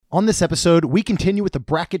On this episode, we continue with the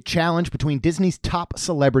bracket challenge between Disney's top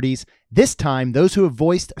celebrities, this time those who have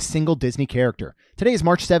voiced a single Disney character. Today is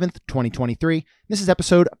March 7th, 2023. This is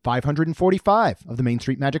episode 545 of the Main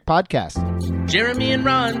Street Magic Podcast. Jeremy and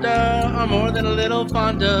Rhonda are more than a little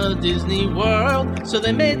fond of Disney World, so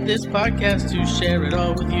they made this podcast to share it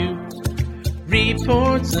all with you.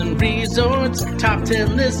 Reports and resorts, top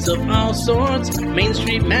 10 lists of all sorts, Main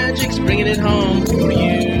Street Magic's bringing it home for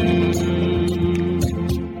you.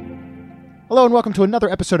 Hello and welcome to another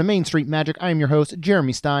episode of Main Street Magic. I am your host,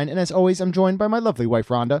 Jeremy Stein, and as always, I'm joined by my lovely wife,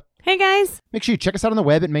 Rhonda. Hey guys! Make sure you check us out on the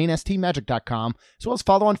web at mainstmagic.com, as well as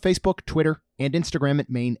follow on Facebook, Twitter, and Instagram at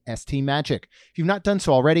mainstmagic. If you've not done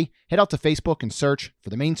so already, head out to Facebook and search for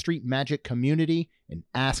the Main Street Magic community and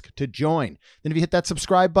ask to join. Then if you hit that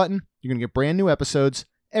subscribe button, you're going to get brand new episodes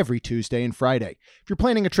every Tuesday and Friday. If you're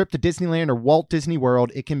planning a trip to Disneyland or Walt Disney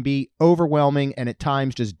World, it can be overwhelming and at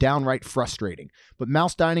times just downright frustrating. But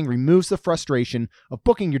Mouse Dining removes the frustration of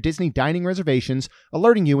booking your Disney dining reservations,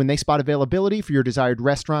 alerting you when they spot availability for your desired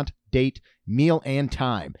restaurant, date, meal, and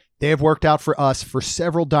time. They have worked out for us for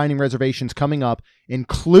several dining reservations coming up,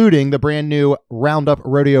 including the brand new Roundup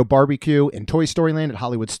Rodeo Barbecue in Toy Story Land at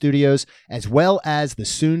Hollywood Studios, as well as the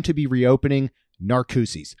soon-to-be reopening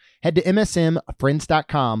Narcoossee's. Head to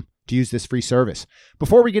msmfriends.com to use this free service.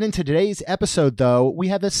 Before we get into today's episode, though, we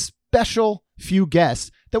have a special few guests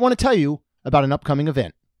that want to tell you about an upcoming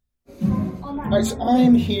event. All right, so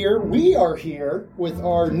we are here with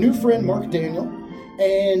our new friend, Mark Daniel,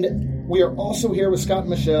 and we are also here with Scott and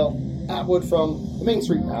Michelle Atwood from the Main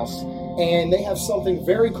Street Mouse, and they have something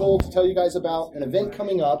very cool to tell you guys about, an event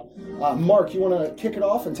coming up. Mark, you want to kick it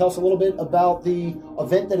off and tell us a little bit about the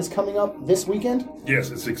event that is coming up this weekend? Yes,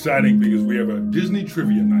 it's exciting because we have a Disney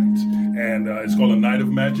Trivia Night, and it's called a Night of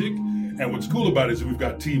Magic. And what's cool about it is we've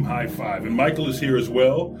got Team High Five, and Michael is here as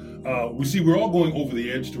well. We're all going over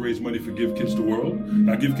the edge to raise money for Give Kids the World.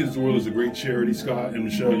 Now, Give Kids the World is a great charity. Scott and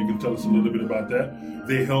Michelle, you can tell us a little bit about that.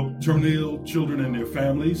 They help terminally ill children and their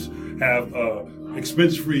families have an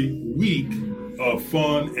expense-free week of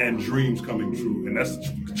fun and dreams coming true. And that's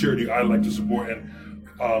the charity I like to support, and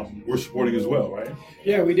we're supporting as well, right?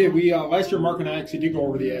 Yeah, we did. We last year, Mark and I actually did go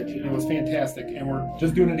over the edge, and it was fantastic. And we're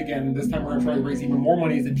just doing it again. This time, we're going to try to raise even more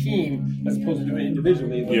money as a team, as opposed to doing it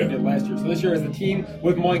individually, like we did last year. So this year, as a team,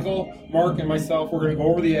 with Michael, Mark, and myself, we're going to go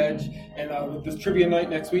over the edge. And with this trivia night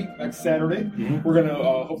next Saturday, we're going to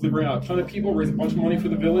hopefully bring out a ton of people, raise a bunch of money for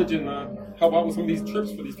the village, and help out with some of these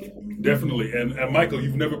trips for these people. Definitely. And Michael,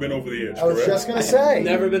 you've never been over the edge, I was just going to say.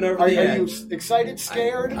 Never been over the edge. Are you excited,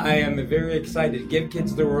 scared? I am very excited. Give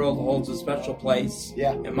Kids the World holds a special place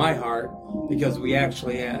in my heart because we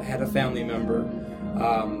actually had a family member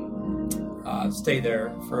stay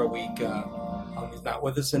there for a week. He's not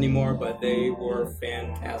with us anymore, but they were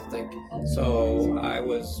fantastic. So I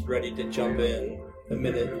was ready to jump in the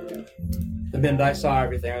minute I saw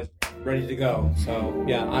everything. I was ready to go. So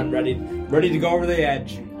yeah, I'm ready to go over the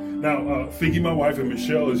edge. Now, Figgy, my wife, and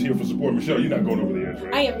Michelle is here for support. Michelle, you're not going over the edge,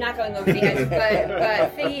 right? I am not going over the edge,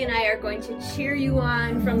 but Figgy and I are going to cheer you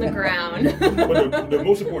on from the ground. But the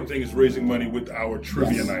most important thing is raising money with our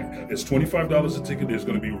trivia night. It's $25 a ticket. There's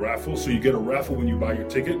going to be raffles, so you get a raffle when you buy your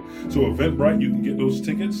ticket. So Eventbrite, you can get those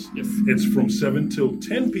tickets. Yes. It's from 7 till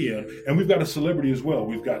 10 p.m., and we've got a celebrity as well.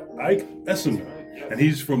 We've got Ike Esselman. And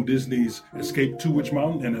he's from Disney's Escape to Witch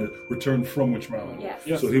Mountain and Return from Witch Mountain.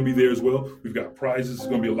 Yes. So he'll be there as well. We've got prizes. It's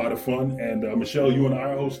going to be a lot of fun. And Michelle, you and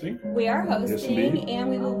I are hosting. We are hosting, and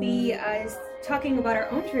we will be talking about our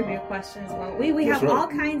own trivia questions, won't we? We have all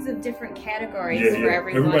kinds of different categories for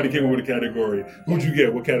everyone. Everybody came up with a category. Who'd you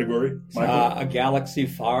get? What category? Michael? A galaxy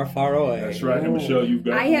far, far away. That's right. And Michelle, you've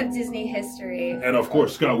got? I have Disney history. And of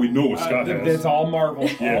course, Scott, we know what Scott has. It's all Marvel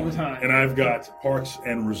all the time. And I've got Parks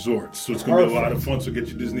and Resorts. So it's going to be a lot of fun. So get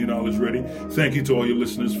your Disney knowledge ready. Thank you to all your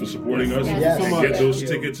listeners for supporting us. Yes. And get those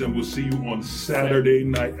tickets, and we'll see you on Saturday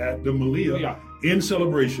night at the Malia in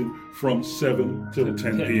Celebration from 7 till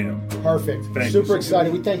 10 p.m. Perfect. Super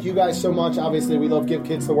excited. We thank you guys so much. Obviously, we love Give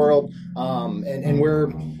Kids the World, and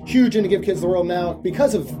we're huge into Give Kids the World now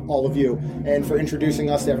because of all of you and for introducing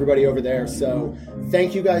us to everybody over there. So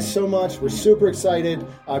thank you guys so much. We're super excited.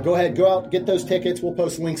 Go ahead, go out, get those tickets. We'll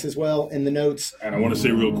post links as well in the notes. And I want to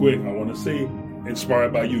say real quick,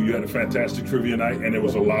 inspired by you. You had a fantastic trivia night, and it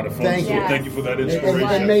was a lot of fun. Thank you. Thank you for that inspiration.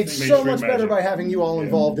 And made so much better by having you all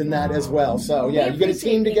involved in that as well. So, you get a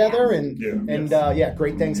team together, and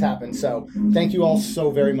great things happen. So, thank you all so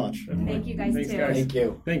very much. Thank you guys, too. Guys.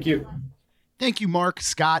 Thank you. Thank you, Mark,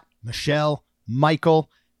 Scott, Michelle, Michael,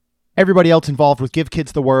 everybody else involved with Give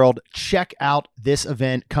Kids the World. Check out this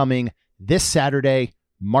event coming this Saturday,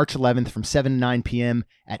 March 11th from 7 to 9 p.m.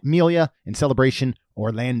 at Melia in Celebration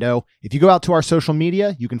Orlando. If you go out to our social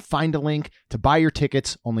media, you can find a link to buy your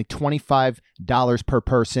tickets, only $25 per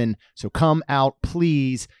person. So come out,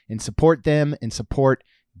 please, and support them and support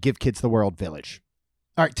Give Kids the World Village.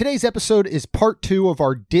 All right, today's episode is part 2 of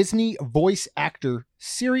our Disney voice actor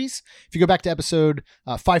series. If you go back to episode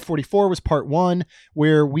 544 was part 1,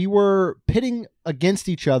 where we were pitting against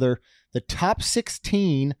each other the top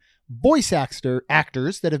 16 voice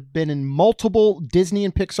actors that have been in multiple Disney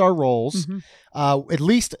and Pixar roles, at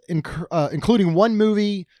least including one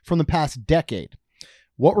movie from the past decade.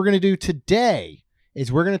 What we're going to do today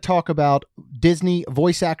is we're going to talk about Disney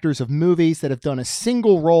voice actors of movies that have done a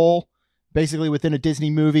single role, basically within a Disney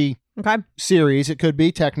movie series. It could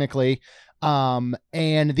be technically.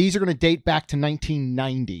 And these are going to date back to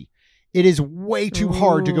 1990. It is way too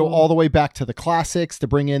hard to go all the way back to the classics to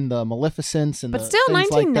bring in the Maleficents and but still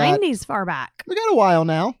 1990s far back. We got a while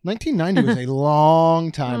now. 1990 was a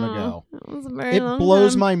long time ago. It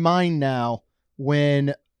blows my mind now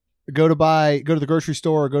when go to the grocery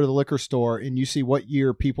store or go to the liquor store and you see what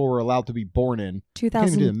year people were allowed to be born in. 2002. I can't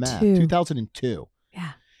even do the math. 2002.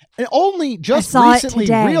 Yeah. And only just recently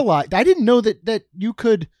realized. I didn't know that you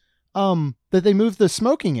could that they moved the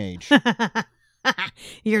smoking age.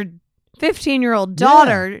 Your 15-year-old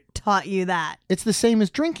daughter taught you that. It's the same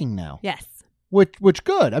as drinking now. Yes. Which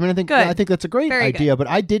good. I mean, I think that's a great Very idea, good. but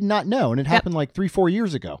I did not know, and it happened like 3-4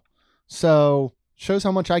 years ago. So shows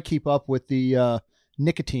how much I keep up with the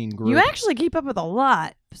nicotine group. You actually keep up with a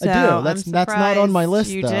lot. So I do. That's not on my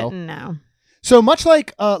list, you though. Didn't know. So much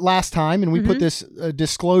like last time, and we put this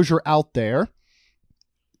disclosure out there,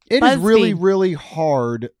 it is really, really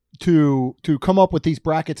hard to come up with these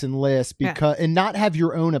brackets and lists and not have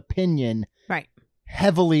your own opinion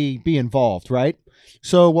heavily be involved, right?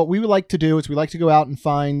 So what we would like to do is we like to go out and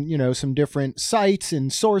find, some different sites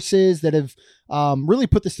and sources that have really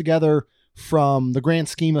put this together from the grand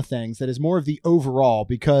scheme of things, that is more of the overall,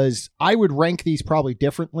 because I would rank these probably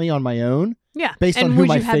differently on my own. Yeah. Based on who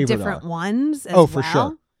my favorite are. And would you have different ones as for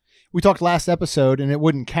sure. We talked last episode, and it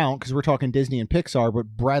wouldn't count because we're talking Disney and Pixar,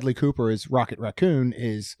 but Bradley Cooper as Rocket Raccoon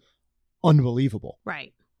is unbelievable.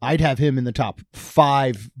 Right. I'd have him in the top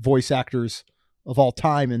 5 voice actors of all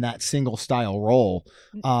time in that single style role.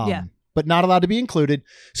 But not allowed to be included.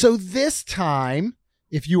 So this time,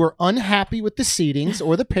 if you are unhappy with the seedings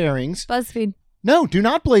or the pairings, BuzzFeed. No, do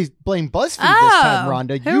not blame BuzzFeed this time,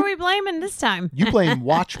 Rhonda. Who are we blaming this time? You blame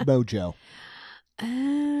Watch Mojo.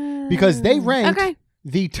 Because they ranked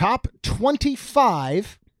the top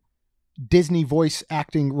 25 Disney voice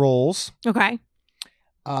acting roles. Okay.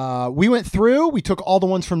 We went through, we took all the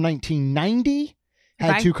ones from 1990,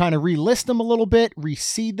 had to kind of relist them a little bit,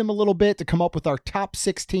 reseed them a little bit to come up with our top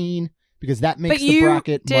 16, because that makes the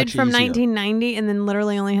bracket much easier. But you did from 1990 and then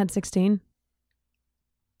literally only had 16?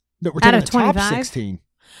 No, we're taking the top 16.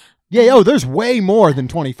 Yeah, there's way more than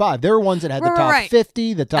 25. There were ones that had the top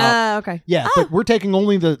 50, the top... Yeah, but we're taking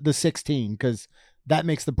only the 16, because that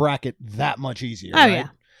makes the bracket that much easier. Oh, yeah.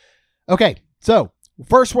 Okay, so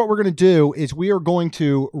first what we're going to do is we are going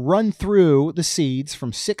to run through the seeds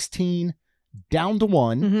from 16 down to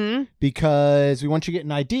 1, because we want you to get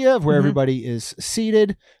an idea of where everybody is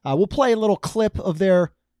seated. We'll play a little clip of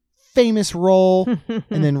their famous role,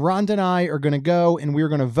 and then Rhonda and I are going to go and we're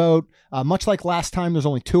going to vote. Much like last time, there's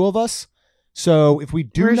only 2 of us. So if we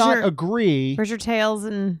do agree... Where's your tails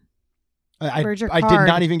and where's your card? I did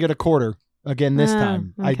not even get a quarter again this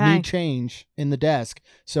time. Okay. I need change in the desk.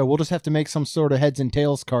 So we'll just have to make some sort of heads and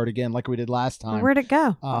tails card again like we did last time. Where'd it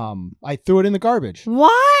go? I threw it in the garbage.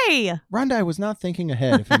 Why? Rhonda, I was not thinking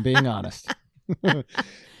ahead, if I'm being honest.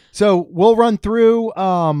 So we'll run through.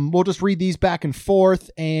 We'll just read these back and forth.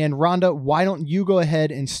 And Rhonda, why don't you go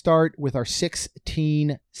ahead and start with our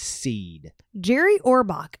 16 seed? Jerry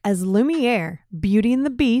Orbach as Lumiere, Beauty and the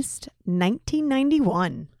Beast,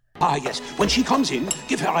 1991. Ah, yes. When she comes in,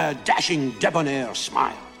 give her a dashing, debonair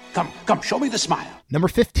smile. Come, show me the smile. Number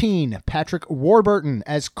 15, Patrick Warburton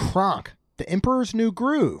as Kronk, The Emperor's New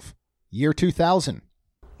Groove, year 2000.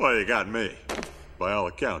 Well, you got me. By all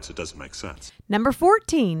accounts, it doesn't make sense. Number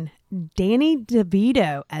 14, Danny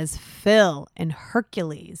DeVito as Phil in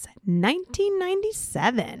Hercules,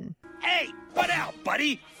 1997. Hey, what out,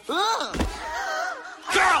 buddy? Girl!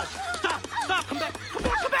 Stop, come back.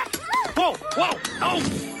 Whoa, oh!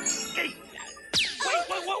 Hey. Wait,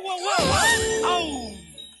 whoa. Oh,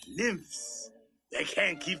 nymphs. They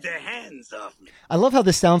can't keep their hands off me. I love how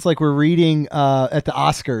this sounds like we're reading at the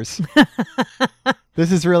Oscars.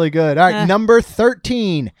 This is really good. All right, number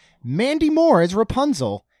 13, Mandy Moore as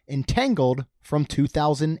Rapunzel, Entangled from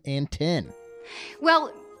 2010.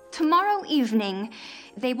 Well, tomorrow evening,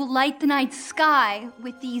 they will light the night sky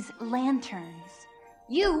with these lanterns.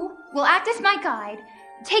 You will act as my guide,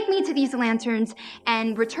 take me to these lanterns,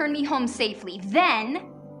 and return me home safely. Then,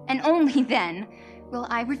 and only then, will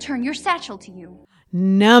I return your satchel to you.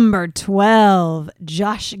 Number 12,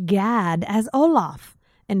 Josh Gad as Olaf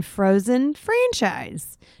in Frozen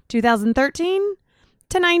franchise, 2013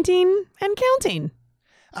 to 19 and counting.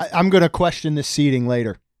 I'm going to question this seating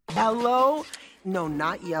later. Hello? No,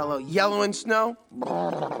 not yellow. Yellow and snow?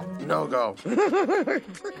 No go.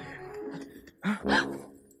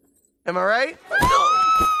 Am I right?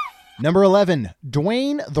 Number 11,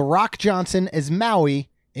 Dwayne The Rock Johnson as Maui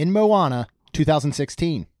in Moana,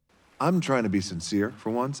 2016. I'm trying to be sincere for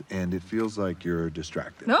once, and it feels like you're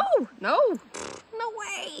distracted. No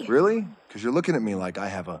way. Really? Because you're looking at me like I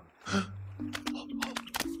have a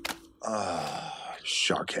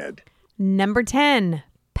shark head. Number 10,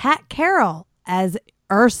 Pat Carroll as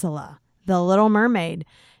Ursula, the Little Mermaid,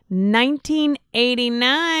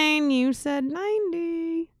 1989. You said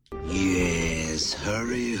 90. Yes,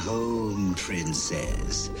 hurry home,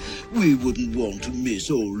 princess. We wouldn't want to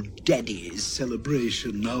miss old Daddy's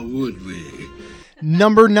celebration, now would we?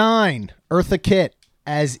 Number 9, Eartha Kitt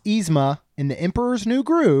as Yzma in The Emperor's New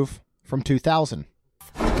Groove from 2000.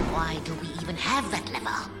 Why do we even have that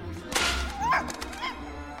lever?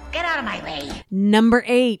 Get out of my way. Number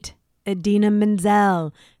 8, Idina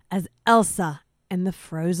Menzel as Elsa in the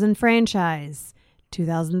Frozen franchise,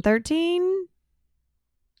 2013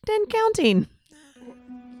 and counting.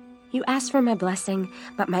 You asked for my blessing,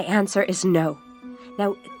 but my answer is no.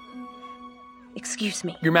 Now, excuse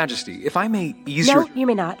me. Your Majesty, if I may ease No, your... you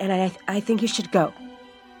may not, and I think you should go.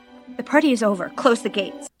 The party is over. Close the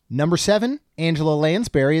gates. Number 7, Angela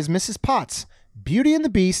Lansbury as Mrs. Potts, Beauty and the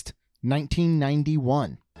Beast,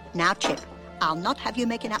 1991. Now, Chip, I'll not have you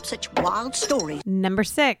making up such wild stories. Number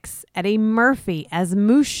 6, Eddie Murphy as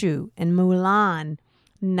Mushu in Mulan,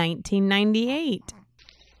 1998.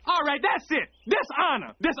 All right, that's it.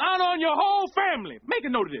 Dishonor. Dishonor on your whole family. Make a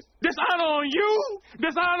note of this. Dishonor on you.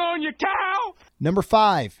 Dishonor on your cow. Number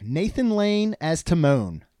 5, Nathan Lane as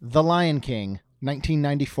Timon, The Lion King,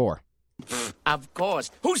 1994. Of course.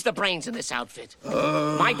 Who's the brains in this outfit?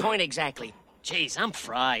 My point exactly. Jeez, I'm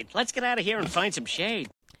fried. Let's get out of here and find some shade.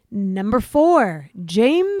 Number 4,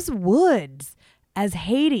 James Woods as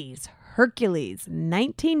Hades, Hercules,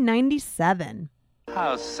 1997.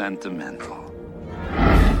 How sentimental.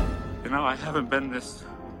 You know, I haven't been this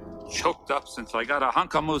choked up since I got a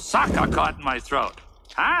hunk of moussaka caught in my throat.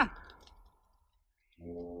 Huh?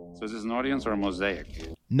 So is this an audience or a mosaic?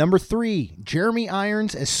 Number 3, Jeremy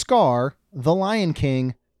Irons as Scar, The Lion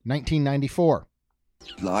King, 1994.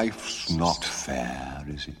 Life's not fair,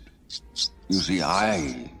 is it? You see,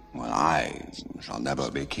 I shall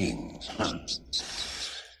never be king. And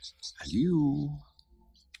you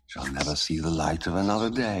shall never see the light of another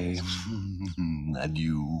day. And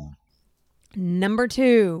you. Number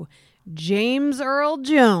 2, James Earl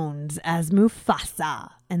Jones as Mufasa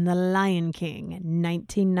in The Lion King,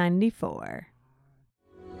 1994.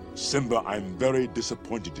 Simba, I'm very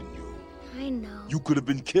disappointed in you. I know. You could have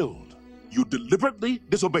been killed. You deliberately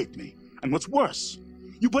disobeyed me. And what's worse,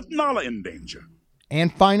 you put Nala in danger.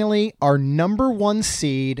 And finally, our number 1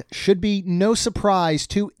 seed should be no surprise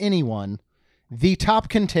to anyone. The top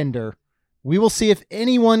contender. We will see if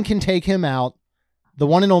anyone can take him out. The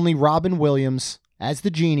one and only Robin Williams as the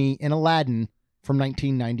genie in Aladdin from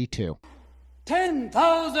 1992.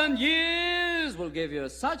 10,000 years will give you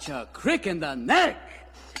such a crick in the neck.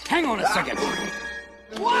 Hang on a second.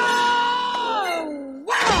 Whoa!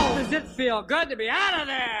 Wow! Does it feel good to be out of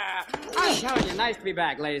there? I'm telling you, nice to be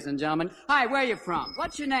back, ladies and gentlemen. Hi, where are you from?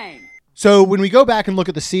 What's your name? So when we go back and look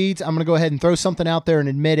at the seeds, I'm going to go ahead and throw something out there and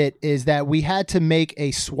admit it, is that we had to make a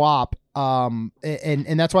swap. And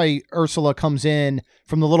that's why Ursula comes in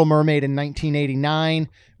from The Little Mermaid in 1989.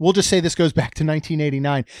 We'll just say this goes back to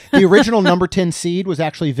 1989. The original number 10 seed was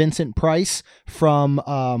actually Vincent Price from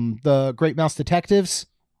the Great Mouse Detectives.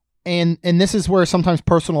 And this is where sometimes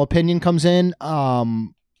personal opinion comes in.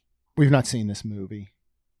 We've not seen this movie.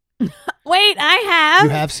 Wait, I have. You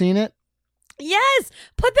have seen it? Yes.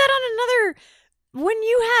 Put that on another when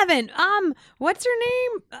you haven't. What's her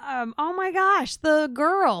name? Oh my gosh, the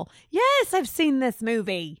girl. Yes, I've seen this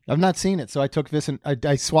movie. I've not seen it, so I took Vincent.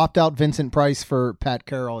 I swapped out Vincent Price for Pat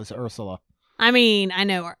Carroll as Ursula. I mean, I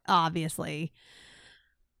know obviously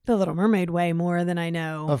The Little Mermaid way more than I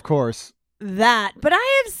know. Of course. That, but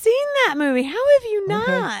I have seen that movie. How have you not?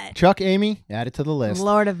 Okay. Chuck, Amy, add it to the list.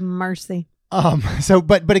 Lord of mercy. So,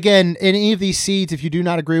 but again, in any of these seeds, if you do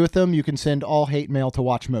not agree with them, you can send all hate mail to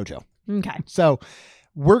Watch Mojo. Okay. So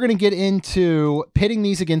we're going to get into pitting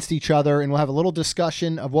these against each other, and we'll have a little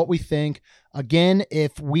discussion of what we think. Again,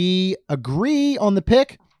 if we agree on the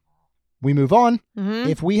pick, we move on. Mm-hmm.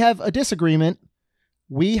 If we have a disagreement,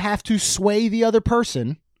 we have to sway the other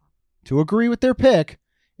person to agree with their pick.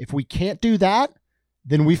 If we can't do that,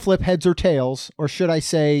 then we flip heads or tails, or should I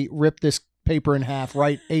say rip this paper in half,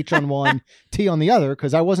 write H on one, T on the other,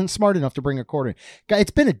 because I wasn't smart enough to bring a quarter. Guys,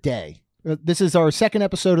 it's been a day. This is our second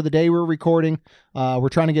episode of the day we're recording. We're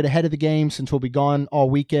trying to get ahead of the game since we'll be gone all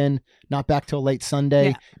weekend, not back till late Sunday.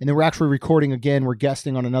 Yeah. And then we're actually recording again. We're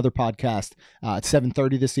guesting on another podcast at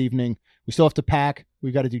 7:30 this evening. We still have to pack.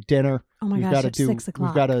 We've got to do dinner. Oh my gosh, it's 6 o'clock.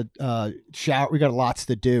 We've got to shower. We've got lots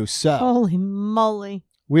to do. So holy moly.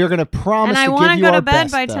 We are going to promise to give you our best. And I want to go to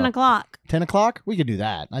bed by 10 o'clock. 10 o'clock? We could do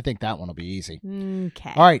that. I think that one will be easy.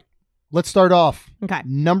 Okay. All right. Let's start off. Okay.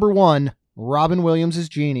 Number 1, Robin Williams as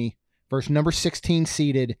Genie versus number 16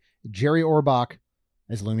 seeded Jerry Orbach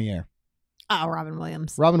as Lumiere. Oh, Robin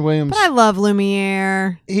Williams. Robin Williams. But I love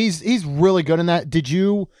Lumiere. He's really good in that.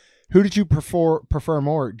 Who did you prefer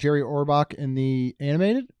more, Jerry Orbach in the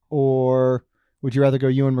animated, or would you rather go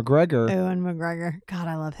Ewan McGregor? Ewan McGregor. God,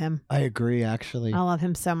 I love him. I agree, actually. I love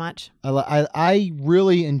him so much. I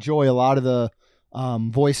really enjoy a lot of the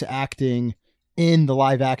voice acting in the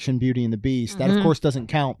live action Beauty and the Beast. That, of course, doesn't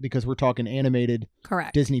count because we're talking animated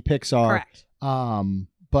Correct. Disney Pixar. Correct.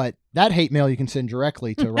 But that hate mail you can send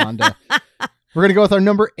directly to Rhonda. We're going to go with our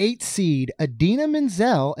number 8 seed, Idina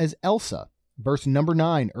Menzel as Elsa versus number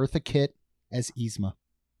 9, Eartha Kitt as Yzma.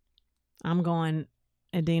 I'm going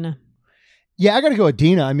Idina. Yeah, I got to go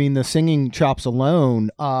Idina. I mean, the singing chops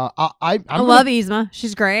alone. I love Yzma.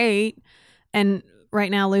 She's great. And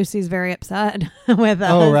right now, Lucy's very upset with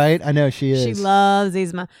us. Oh, right. I know she is. She loves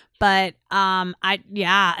Yzma. But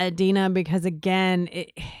Idina, because again,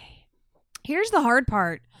 here's the hard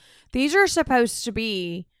part. These are supposed to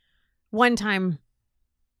be one-time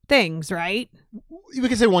things, right? We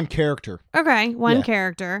can say one character. Okay, one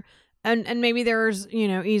character. And maybe there's,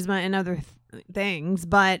 Yzma and other things,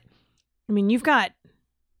 but I mean, you've got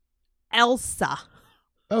Elsa.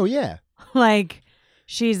 Oh, yeah. Like,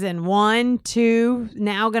 she's in 1, 2,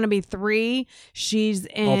 now going to be 3. She's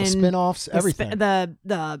in all the spinoffs, everything. The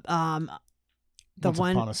Once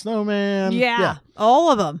one Upon a Snowman. Yeah, all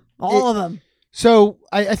of them. All of them. So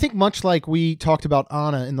I think much like we talked about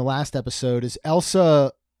Anna in the last episode, is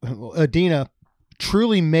Idina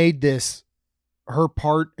truly made this her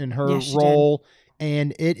part and her role.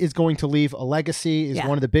 And it is going to leave a legacy, is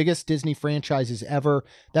one of the biggest Disney franchises ever.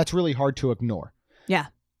 That's really hard to ignore. Yeah.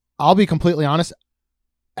 I'll be completely honest.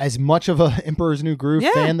 As much of a Emperor's New Groove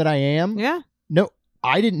fan that I am, no,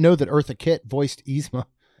 I didn't know that Eartha Kitt voiced Yzma,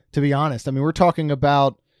 to be honest. I mean, we're talking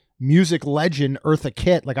about music legend Eartha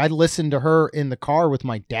Kitt. Like, I listened to her in the car with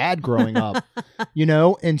my dad growing up,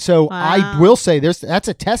 and so I will say that's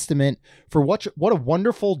a testament for what a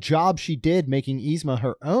wonderful job she did making Yzma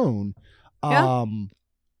her own. Yeah.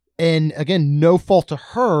 And again, no fault to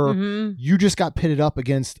her. Mm-hmm. You just got pitted up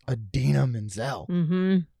against Idina Menzel,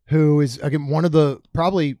 who is, again, one of the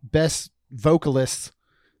probably best vocalists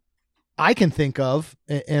I can think of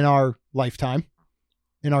in our lifetime,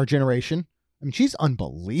 in our generation. I mean, she's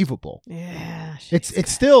unbelievable. Yeah.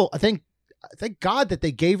 It's still, thank God that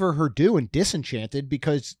they gave her due in Disenchanted,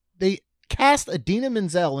 because they cast Idina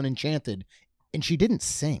Menzel in Enchanted and she didn't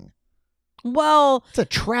sing. Well, it's a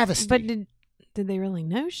travesty. But did they really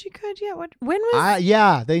know she could yet? When was?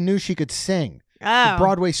 Yeah, they knew she could sing. Oh, the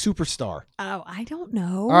Broadway superstar. Oh, I don't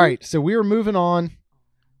know. All right, so we are moving on.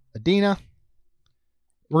 Idina.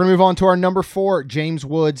 We're gonna move on to our number 4, James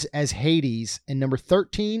Woods as Hades, and number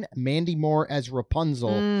 13, Mandy Moore as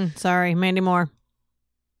Rapunzel. Sorry, Mandy Moore.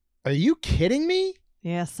 Are you kidding me?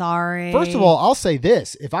 Yeah, sorry. First of all, I'll say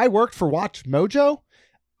this: if I worked for Watch Mojo,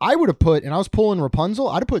 I would have put, and I was pulling Rapunzel,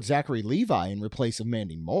 I'd have put Zachary Levi in place of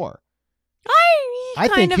Mandy Moore. I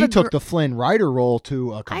think he took the Flynn Rider role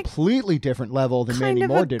to a completely different level than Mandy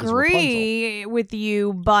Moore did as Rapunzel. I agree with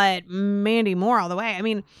you, but Mandy Moore all the way. I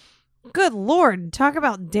mean, good Lord, talk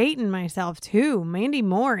about dating myself too. Mandy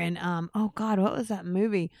Moore and oh God, what was that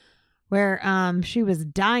movie where she was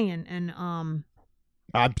dying and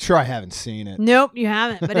I'm sure I haven't seen it. Nope, you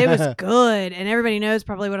haven't, but it was good, and everybody knows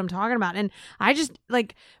probably what I'm talking about. And I just,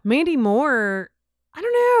 like, Mandy Moore, I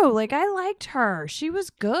don't know, like, I liked her. She was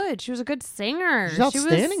good. She was a good singer. She's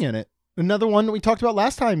outstanding in it. Another one that we talked about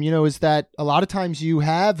last time, is that a lot of times you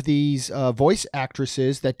have these voice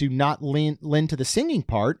actresses that do not lend to the singing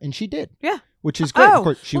part, and she did. Yeah. Which is great. Oh, of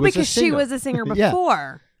course, she was because she was a singer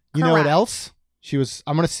before. Yeah. You know what else? She was.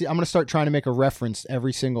 I'm gonna start trying to make a reference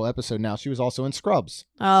every single episode now. She was also in Scrubs.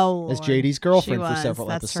 Oh, as JD's girlfriend she for was. several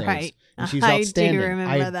That's episodes. right. And she's I do outstanding.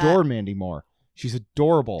 remember I that. adore Mandy Moore. She's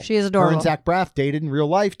adorable. She is adorable. Her and Zach Braff dated in real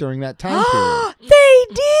life during that time period. They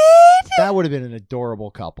did. That would have been an adorable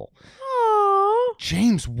couple. Aww.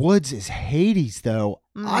 James Woods as Hades, though,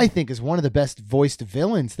 I think is one of the best voiced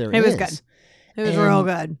villains there is. It was good. It was real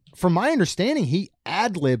good. From my understanding, he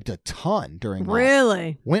ad-libbed a ton during that.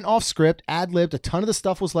 Really? Went off script, ad-libbed. A ton of the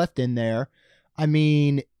stuff was left in there. I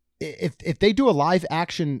mean, if they do a live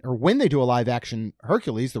action, or when they do a live action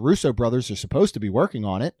Hercules, the Russo brothers are supposed to be working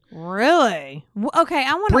on it. Really? Okay,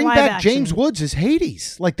 I want to Bring live back action. James Woods as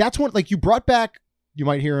Hades. Like, that's one, like, you brought back, you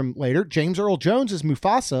might hear him later, James Earl Jones as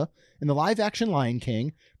Mufasa in the live action Lion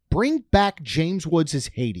King. Bring back James Woods as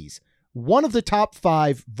Hades. One of the top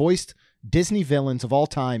 5 voiced Disney villains of all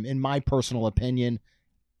time, in my personal opinion.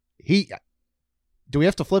 Do we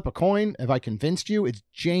have to flip a coin? Have I convinced you? It's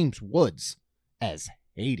James Woods as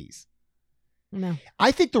Hades. No.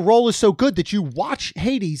 I think the role is so good that you watch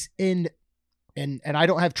Hades and I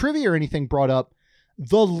don't have trivia or anything brought up.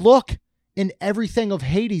 The look and everything of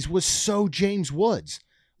Hades was so James Woods.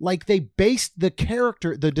 Like, they based the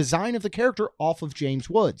character, the design of the character, off of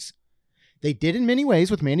James Woods. They did in many ways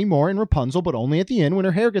with Mandy Moore and Rapunzel, but only at the end when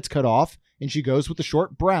her hair gets cut off and she goes with the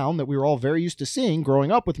short brown that we were all very used to seeing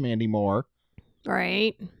growing up with Mandy Moore.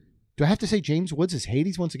 Right. Do I have to say James Woods is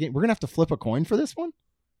Hades once again? We're going to have to flip a coin for this one?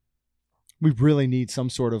 We really need some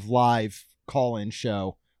sort of live call-in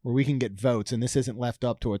show where we can get votes and this isn't left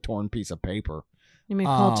up to a torn piece of paper. You may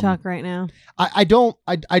call Chuck right now. I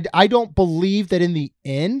don't believe that in the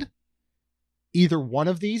end, either one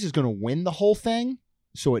of these is going to win the whole thing.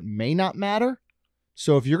 So it may not matter.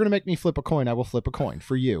 So if you're going to make me flip a coin, I will flip a coin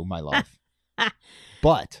for you, my love.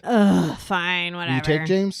 But fine, whatever. will you take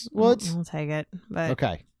James Woods? I'll take it. But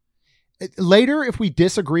okay. Later, if we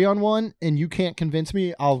disagree on one and you can't convince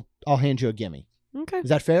me, I'll hand you a gimme. Okay. Is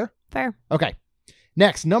that fair? Fair. Okay.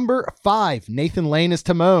 Next, number 5, Nathan Lane as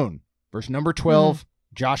Timon. Versus number 12,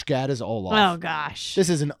 Josh Gad as Olaf. Oh gosh. This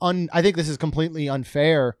is I think this is completely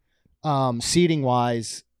unfair, seating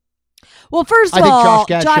wise. Well, first of all,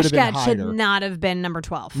 Josh Gad should not have been number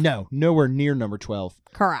 12. No, nowhere near number 12.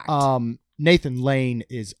 Correct. Nathan Lane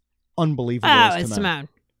is unbelievable. Oh, it's Timon.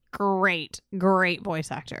 Great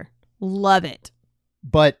voice actor. Love it.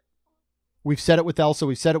 But we've said it with Elsa,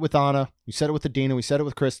 we've said it with Anna, we said it with Adina, we said it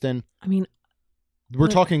with Kristen. I mean, we're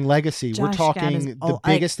talking legacy. Josh we're talking the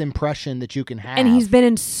biggest impression that you can have. And he's been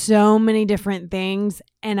in so many different things,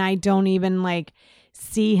 and I don't even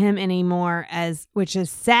see him anymore, which is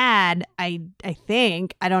sad. I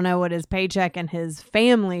think, I don't know what his paycheck and his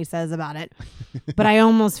family says about it, but I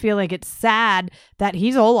almost feel like it's sad that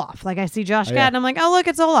he's Olaf. Like, I see Josh Gad and I'm like, oh, look,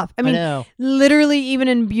 it's Olaf. I mean, literally, even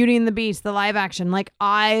in Beauty and the Beast, the live action,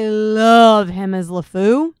 I love him as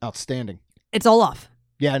LeFou. Outstanding. It's Olaf.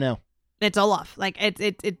 Yeah, I know. It's Olaf.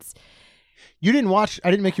 It's. You didn't watch.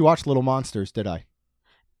 I didn't make you watch Little Monsters, did I?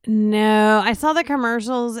 No, I saw the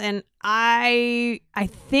commercials and I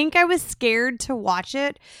think I was scared to watch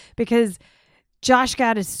it because Josh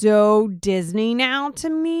Gad is so Disney now to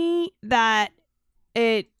me that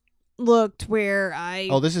it looked where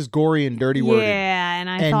this is gory and dirty wording. Yeah, and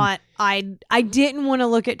I thought I didn't want to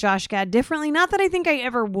look at Josh Gad differently. Not that I think I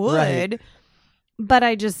ever would, right. But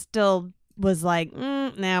I just still was like,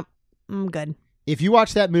 no, I'm good. If you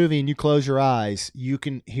watch that movie and you close your eyes, you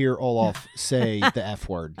can hear Olaf say the F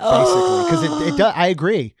word, basically. Because it does. I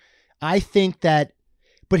agree. I think that,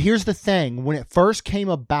 but here's the thing. When it first came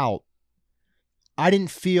about, I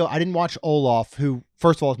didn't watch Olaf, who,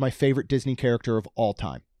 first of all, is my favorite Disney character of all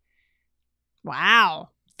time. Wow.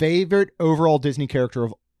 Favorite overall Disney character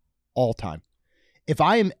of all time. If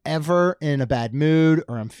I am ever in a bad mood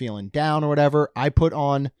or I'm feeling down or whatever, I put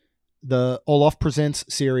on the Olaf Presents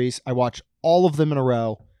series. I watch all of them in a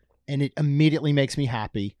row, and it immediately makes me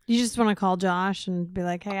happy. You just want to call Josh and be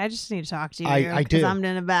like, hey, I just need to talk to you. I do. I'm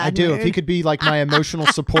in a bad I do. mood. If he could be like my emotional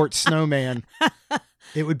support snowman,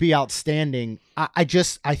 it would be outstanding. I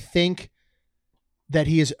think that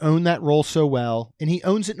he has owned that role so well, and he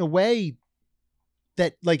owns it in a way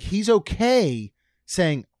that, he's okay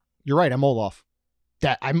saying, you're right, I'm Olaf.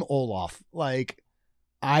 I'm Olaf. I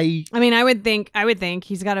mean, I would think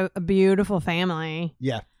he's got a beautiful family.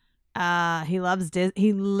 Yeah.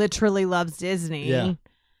 He literally loves Disney. Yeah.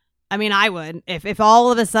 I mean, I would if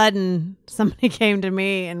all of a sudden somebody came to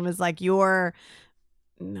me and was like, I don't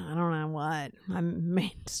know what, I'm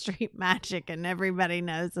Main Street Magic and everybody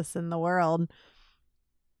knows this in the world.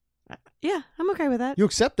 Yeah, I'm okay with that. You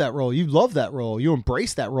accept that role. You love that role. You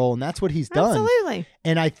embrace that role, and that's what he's done. Absolutely.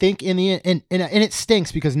 And I think in the end, and it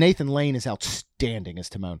stinks because Nathan Lane is outstanding as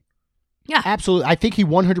Timon. Yeah. Absolutely. I think he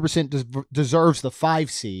 100% deserves the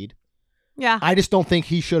 5 seed. Yeah. I just don't think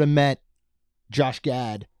he should have met Josh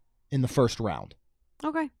Gad in the first round.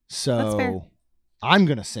 Okay. So that's fair. I'm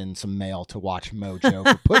going to send some mail to Watch Mojo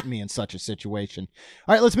for putting me in such a situation.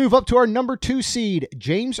 All right, let's move up to our number 2 seed,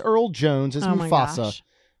 James Earl Jones as Mufasa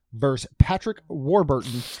versus Patrick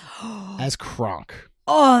Warburton as Kronk.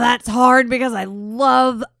 Oh, that's hard because I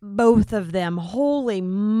love both of them. Holy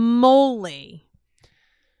moly.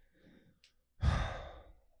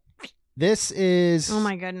 This is... Oh,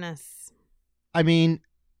 my goodness. I mean,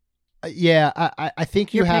 yeah, I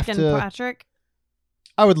think You're have picking to... Patrick?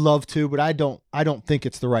 I would love to, but I don't think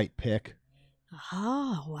it's the right pick.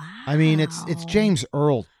 Oh, wow. I mean, it's James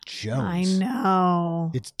Earl Jones. I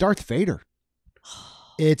know. It's Darth Vader.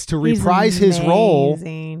 It's to reprise his role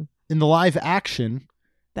in the live action.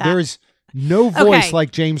 There's no voice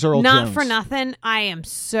like James Earl Jones. Not for nothing. I am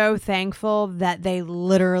so thankful that they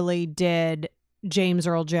literally did James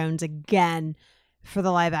Earl Jones again for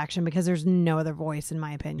the live action because there's no other voice in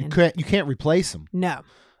my opinion. You can't replace him. No.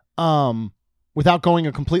 Without going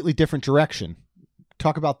a completely different direction.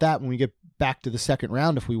 Talk about that when we get back to the second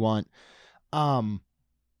round if we want.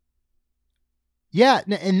 Yeah,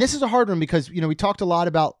 and this is a hard one because, we talked a lot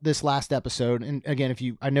about this last episode. And again,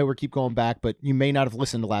 I know we keep going back, but you may not have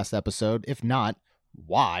listened to last episode. If not,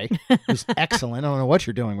 why? It was excellent. I don't know what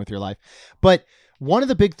you're doing with your life. But one of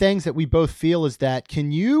the big things that we both feel is that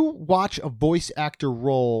can you watch a voice actor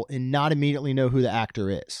role and not immediately know who the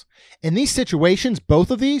actor is? In these situations,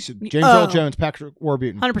 both of these, James Earl Jones, Patrick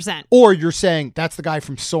Warburton. 100%. Or you're saying that's the guy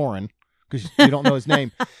from Soren because you don't know his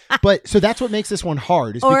name. But so that's what makes this one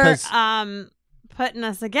hard is because putting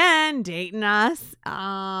us again, dating us,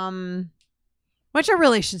 which I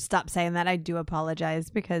really should stop saying that. I do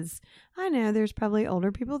apologize because I know there's probably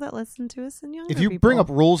older people that listen to us and younger people. If you bring up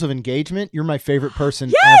rules of engagement, you're my favorite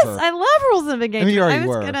person ever. I love rules of engagement. I mean, you already I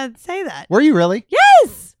was were. going to say that. Were you really?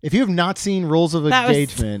 Yes! If you have not seen Rules of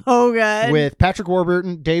Engagement so good. with Patrick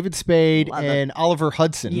Warburton, David Spade, and Oliver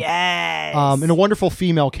Hudson. Yes. And a wonderful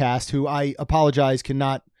female cast who I apologize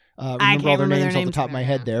cannot remember all their names off the top of my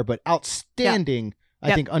head there, but outstanding,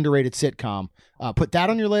 I think, underrated sitcom. Put that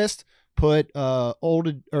on your list. Put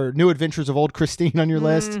New Adventures of Old Christine on your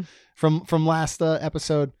list from last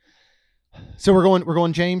episode. So we're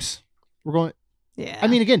going James. We're going. Yeah. I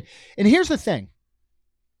mean, again, and here's the thing.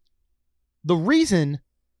 The reason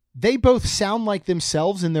they both sound like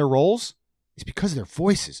themselves in their roles is because their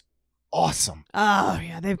voice is awesome. Oh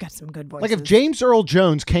yeah, they've got some good voices. Like if James Earl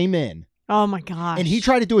Jones came in. Oh my gosh. And he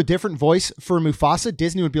tried to do a different voice for Mufasa,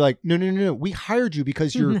 Disney would be like, no. We hired you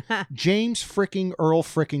because you're James freaking Earl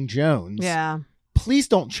freaking Jones. Yeah. Please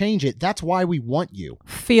don't change it. That's why we want you.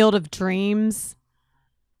 Field of Dreams.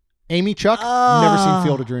 Amy Chuck, never seen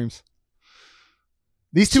Field of Dreams.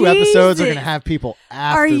 These two episodes are going to have people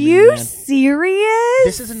after me. Are you serious?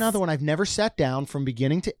 This is another one I've never sat down from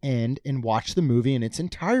beginning to end and watched the movie in its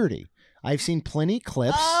entirety. I've seen plenty of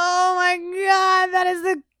clips. Oh my God. That is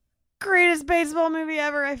the greatest baseball movie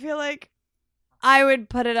ever. I feel like I would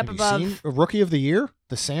put it up above. Seen Rookie of the Year?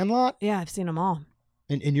 The Sandlot? Yeah, I've seen them all.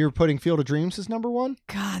 And you're putting Field of Dreams as number 1?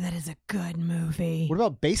 God, that is a good movie. What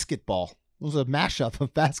about Basketball? It was a mashup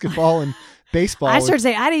of basketball and baseball. I started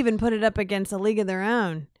saying I'd even put it up against A League of Their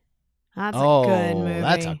Own. That's a good movie.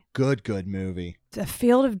 That's a good movie. The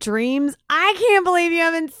Field of Dreams? I can't believe you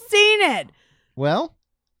haven't seen it. Well,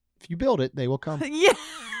 if you build it, they will come. Yes.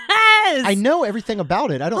 I know everything about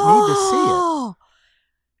it. I don't need to see it.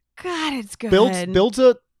 God, it's good.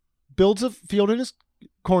 Builds a field in his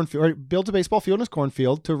cornfield, or builds a baseball field in his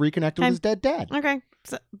cornfield to reconnect with his dead dad. Okay.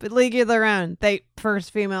 So, League of Their Own. They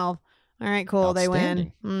first female. All right, cool. They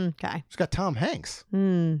win. Okay. It's got Tom Hanks.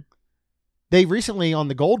 They recently on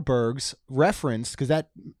the Goldbergs referenced, because that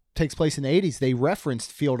takes place in the 80s, they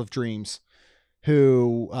referenced Field of Dreams,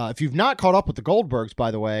 who, if you've not caught up with the Goldbergs,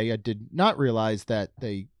 by the way, I did not realize that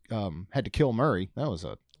they had to kill Murray. That was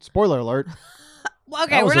a spoiler alert.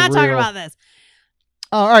 Okay, we're not talking about this.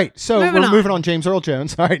 All right, so we're moving on James Earl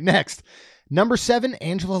Jones. All right, next. Number 7,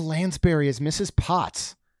 Angela Lansbury as Mrs.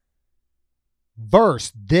 Potts.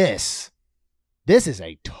 Versus this. This is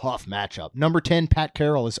a tough matchup. Number 10, Pat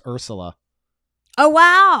Carroll is Ursula. Oh,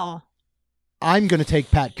 wow. I'm going to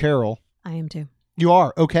take Pat Carroll. I am too. You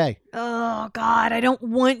are? Okay. Oh, God. I don't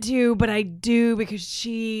want to, but I do because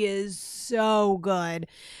she is so good.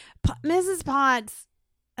 Mrs. Potts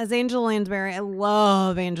as Angela Lansbury. I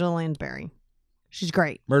love Angela Lansbury. She's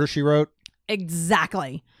great. Murder, She Wrote.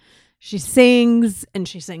 Exactly. She sings, and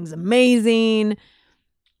she sings amazing.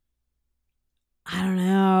 I don't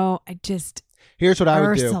know. Here's what I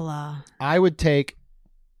would do. Ursula. I would take,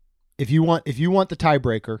 if you want the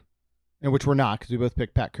tiebreaker, and which we're not because we both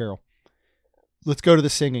picked Pat Carroll. Let's go to the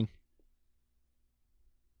singing.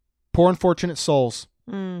 Poor Unfortunate Souls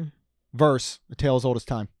verse A Tale as Old as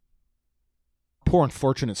Time. Poor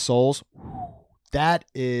Unfortunate Souls. That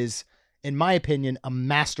is, in my opinion, a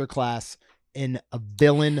masterclass in a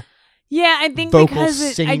villain. Yeah, I think vocal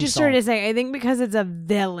because I just song. started to say, I think because it's a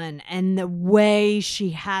villain and the way she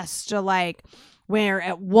has to where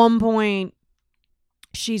at one point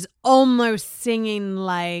she's almost singing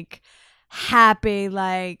happy,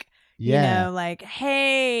 hey,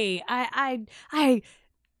 I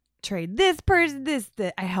trade this person,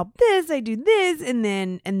 I help this, I do this, and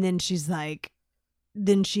then she's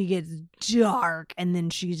then she gets dark, and then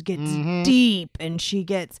she gets deep, and she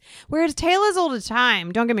gets, whereas Tale as Old as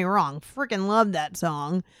Time, don't get me wrong, freaking love that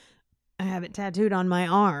song. I have it tattooed on my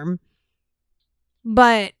arm.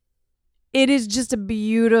 But it is just a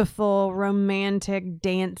beautiful, romantic,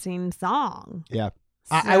 dancing song. Yeah.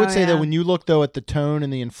 I would say that when you look, though, at the tone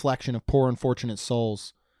and the inflection of Poor Unfortunate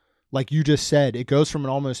Souls, like you just said, it goes from an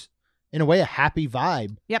almost, in a way, a happy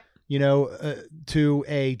vibe. Yep. To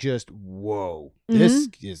a just, whoa, this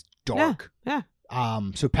is dark. Yeah.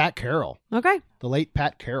 So Pat Carroll. Okay. The late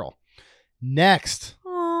Pat Carroll. Next,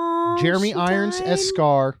 Aww, Jeremy Irons as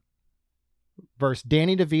Scar versus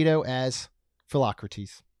Danny DeVito as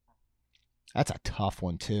Philocrates. That's a tough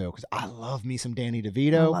one, too, because I love me some Danny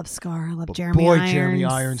DeVito. I love Scar. I love Jeremy Irons. Irons. Jeremy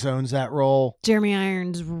Irons owns that role. Jeremy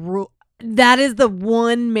Irons that is the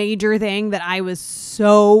one major thing that I was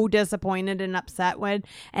so disappointed and upset with,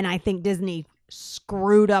 and I think Disney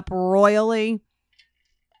screwed up royally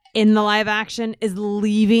in the live action, is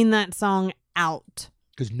leaving that song out.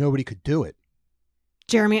 Because nobody could do it.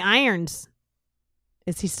 Jeremy Irons.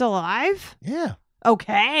 Is he still alive? Yeah.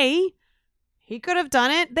 Okay. He could have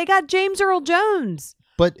done it. They got James Earl Jones.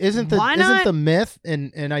 But isn't the myth,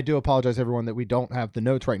 and I do apologize everyone that we don't have the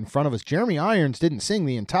notes right in front of us, Jeremy Irons didn't sing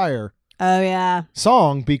the entire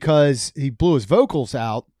song because he blew his vocals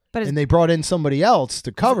out, and they brought in somebody else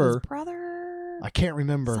to cover. His brother? I can't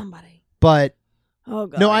remember. Somebody. But oh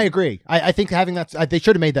god. No, I agree. I think having that, they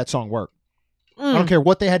should have made that song work. I don't care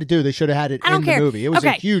what they had to do. They should have had it in the movie. It was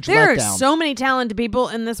a huge there letdown. There are so many talented people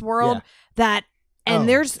in this world that, and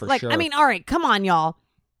there's sure. I mean, all right, come on, y'all.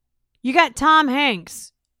 You got Tom Hanks.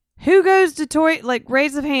 Who goes to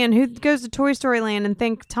raise of hand, who goes to Toy Story Land and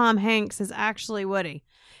think Tom Hanks is actually Woody?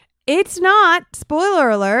 It's not,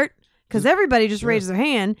 spoiler alert, because everybody just raises their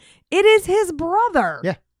hand. It is his brother.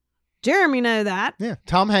 Yeah. Jeremy know that. Yeah.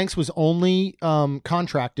 Tom Hanks was only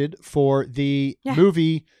contracted for the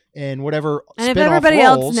movie and whatever and if spin-off everybody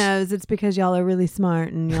roles. else knows, it's because y'all are really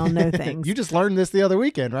smart and y'all know things. You just learned this the other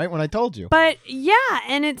weekend, right? When I told you. But yeah,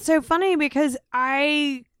 and it's so funny because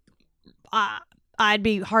I'd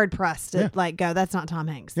be hard pressed to go, that's not Tom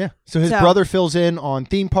Hanks. Yeah. So his brother fills in on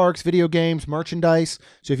theme parks, video games, merchandise.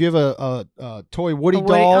 So if you have a toy Woody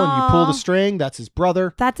doll and you pull the string, that's his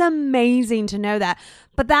brother. That's amazing to know that.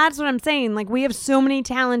 But that's what I'm saying. We have so many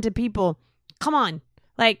talented people. Come on.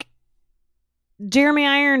 Jeremy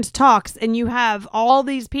Irons talks and you have all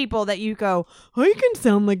these people that you go, I can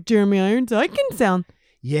sound like Jeremy Irons. I can sound.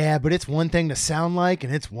 Yeah, but it's one thing to sound like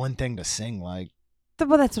and it's one thing to sing like.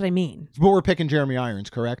 Well, that's what I mean. But we're picking Jeremy Irons,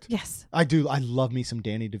 correct? Yes. I do. I love me some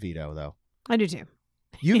Danny DeVito, though. I do, too.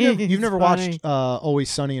 You've never watched Always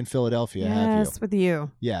Sunny in Philadelphia, have you? Yes, with you.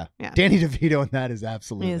 Yeah. Danny DeVito in that is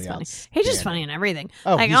absolutely funny. He's just funny in everything.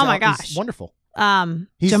 Oh, oh my gosh. He's wonderful.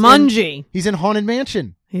 Jumanji. He's in Haunted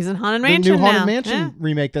Mansion. He's in Haunted Mansion The new Haunted now. Mansion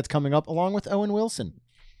remake that's coming up along with Owen Wilson.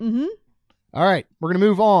 Mm-hmm. All right. We're going to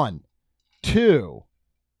move on to...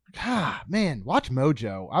 man, watch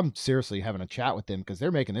Mojo. I'm seriously having a chat with them because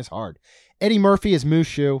they're making this hard. Eddie Murphy as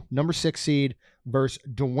Mushu, number 6 seed, versus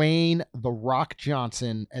Dwayne The Rock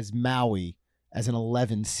Johnson as Maui as an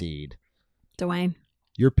 11 seed. Dwayne.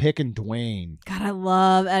 You're picking Dwayne. God, I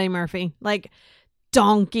love Eddie Murphy.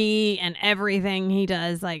 Donkey and everything he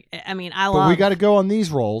does. I love. But we got to go on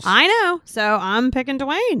these roles. I know. So I'm picking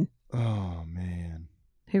Dwayne. Oh, man.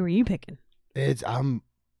 Who are you picking?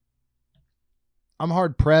 I'm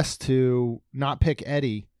hard pressed to not pick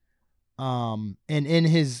Eddie. And in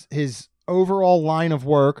his overall line of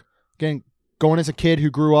work, again, going as a kid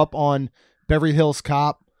who grew up on Beverly Hills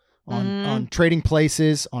Cop, on Trading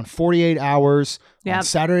Places, on 48 Hours, on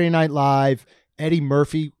Saturday Night Live, Eddie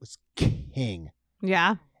Murphy was king.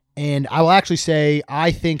 Yeah. And I will actually say,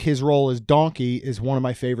 I think his role as Donkey is one of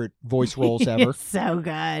my favorite voice roles ever. So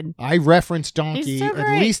good. I reference Donkey so at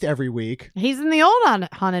great. least every week. He's in the old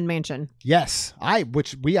Haunted Mansion. Yes,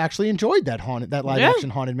 which we actually enjoyed that live action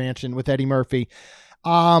Haunted Mansion with Eddie Murphy.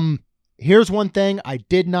 Here's one thing I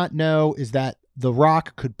did not know is that The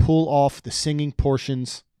Rock could pull off the singing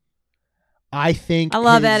portions. I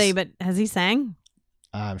love Eddie, but has he sang?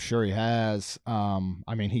 I'm sure he has. I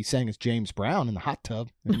mean, he sang as James Brown in the hot tub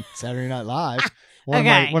in Saturday Night Live. One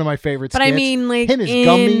of my favorite skits. But I mean, like him as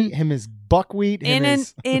Gumby, him as Buckwheat, in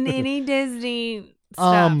any Disney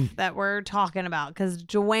stuff that we're talking about, because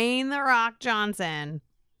Dwayne The Rock Johnson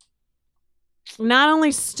not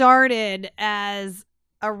only started as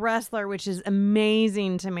a wrestler, which is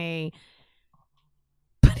amazing to me,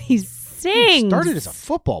 but he sings. He started as a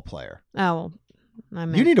football player. Oh,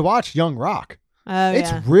 you need to watch Young Rock. Oh,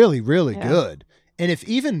 it's really, really good. And if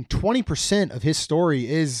even 20% of his story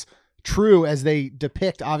is true as they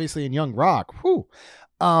depict, obviously, in Young Rock, whew.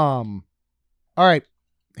 All right,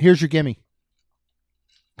 here's your gimme.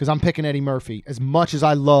 Because I'm picking Eddie Murphy as much as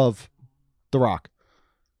I love The Rock.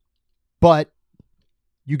 But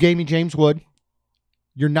you gave me James Wood.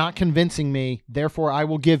 You're not convincing me. Therefore, I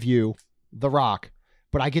will give you The Rock.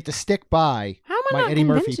 But I get to stick by my Eddie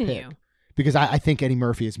Murphy pick. Because I think Eddie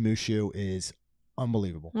Murphy as Mushu is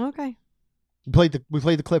unbelievable. Okay. We played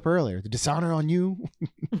the clip earlier. The dishonor on you.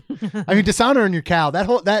 I mean, dishonor on your cow.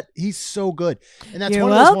 That he's so good. And that's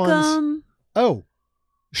one of those ones. Oh,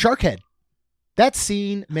 Sharkhead. That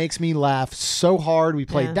scene makes me laugh so hard. We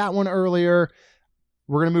played that one earlier.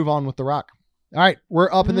 We're going to move on with The Rock. All right.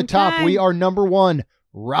 We're up in the top. We are number 1,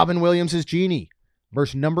 Robin Williams as Genie,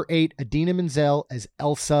 versus number 8, Idina Menzel as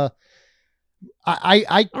Elsa.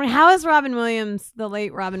 I mean, how is Robin Williams, the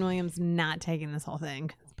late Robin Williams, not taking this whole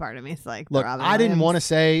thing? Part of me is like, look, I didn't want to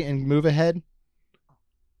say and move ahead.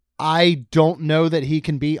 I don't know that he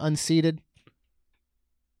can be unseated.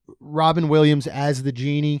 Robin Williams as the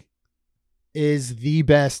Genie is the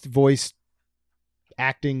best voice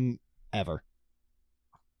acting ever.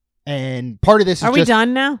 And part of this is Are we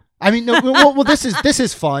done now? I mean, no, well, this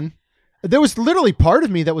is fun. There was literally part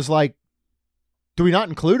of me that was like, do we not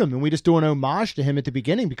include him? And we just do an homage to him at the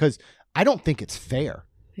beginning because I don't think it's fair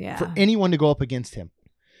for anyone to go up against him.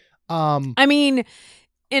 I mean,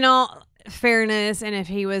 in all fairness, and if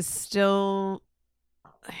he was still,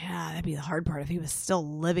 that'd be the hard part. If he was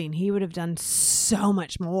still living, he would have done so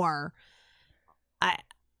much more.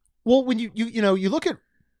 Well, when you look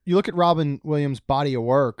at Robin Williams' body of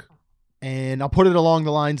work, and I'll put it along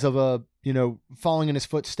the lines of following in his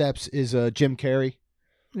footsteps is Jim Carrey.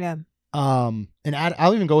 Yeah. And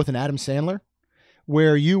I'll even go with an Adam Sandler,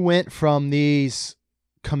 where you went from these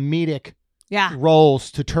comedic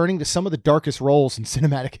roles to turning to some of the darkest roles in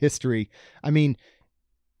cinematic history. I mean,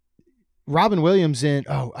 Robin Williams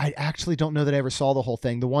I actually don't know that I ever saw the whole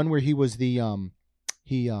thing. The one where he was he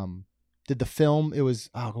did the film. It was,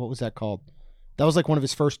 what was that called? That was like one of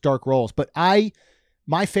his first dark roles. But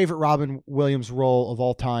my favorite Robin Williams role of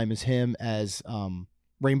all time is him as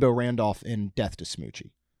Rainbow Randolph in Death to Smoochie.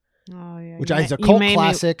 Oh yeah, which is a cult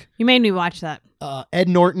classic. You made me watch that. Ed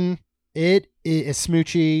Norton. It is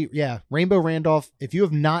Smoochie. Yeah, Rainbow Randolph. If you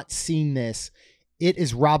have not seen this, it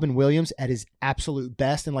is Robin Williams at his absolute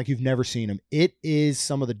best, and like you've never seen him. It is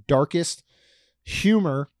some of the darkest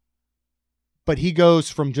humor, but he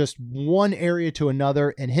goes from just one area to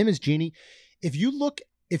another. And him as Genie, if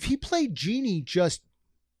he played Genie just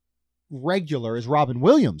regular as Robin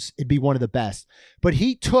Williams, it'd be one of the best. But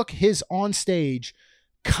he took his onstage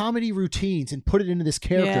comedy routines and put it into this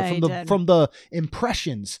character from the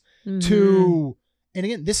impressions to, and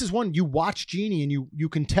again, this is one you watch Genie and you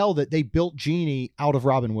can tell that they built Genie out of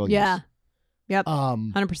Robin Williams. Yeah. Yep.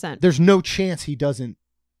 100%. There's no chance he doesn't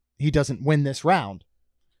win this round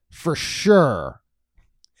for sure.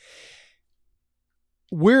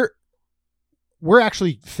 We're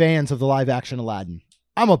actually fans of the live action Aladdin.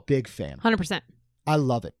 I'm a big fan. 100%. I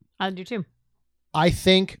love it. I do too. I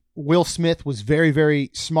think Will Smith was very,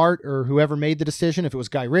 very smart, or whoever made the decision, if it was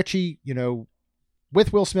Guy Ritchie,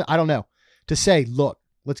 with Will Smith, I don't know, to say, look,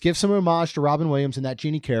 let's give some homage to Robin Williams and that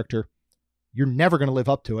Genie character. You're never going to live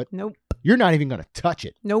up to it. Nope. You're not even going to touch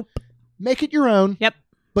it. Nope. Make it your own. Yep.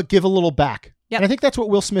 But give a little back. Yep. And I think that's what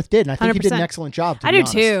Will Smith did. And I think 100%. he did an excellent job. I do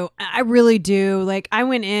too. I really do. Like, I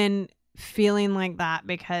went in feeling like that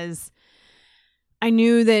because I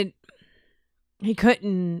knew that he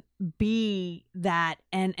couldn't be that.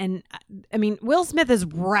 And I mean, Will Smith is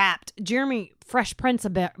rapped. Jeremy Fresh Prince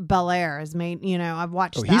of Bel-Air has made, I've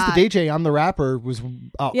watched that. He's the DJ. I'm the Rapper was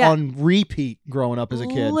on repeat growing up as a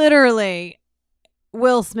kid. Literally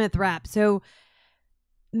Will Smith rap. So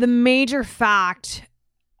the major fact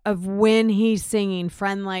of when he's singing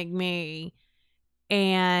Friend Like Me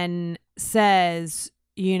and says,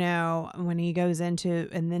 you know, when he goes into,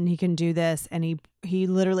 and then he can do this, and he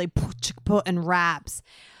literally put and raps.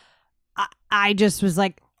 I just was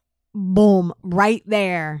like, boom, right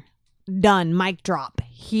there, done, mic drop.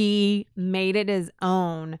 He made it his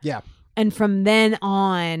own. Yeah. And from then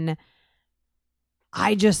on,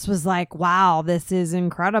 I just was like, wow, this is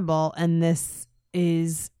incredible. And this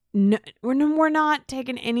is, we're not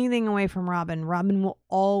taking anything away from Robin. Robin will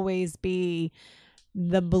always be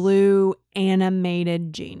the blue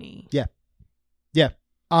animated genie. Yeah. Yeah.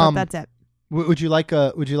 But that's it. Would you like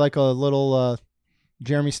a little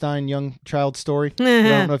Jeremy Stein young child story? I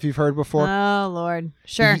don't know if you've heard before. Oh, Lord.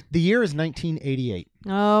 Sure. The year is 1988.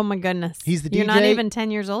 Oh, my goodness. He's the DJ. You're not even 10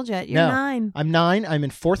 years old yet. You're 9. I'm 9. I'm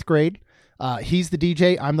in 4th grade. He's the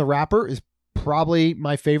DJ. I'm the rapper is probably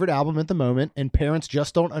my favorite album at the moment, and Parents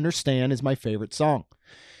Just Don't Understand is my favorite song.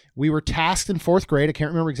 We were tasked in 4th grade. I can't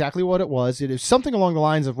remember exactly what it was. It is something along the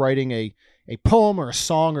lines of writing a poem or a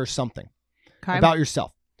song or something about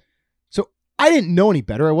yourself. So I didn't know any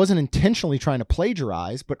better. I wasn't intentionally trying to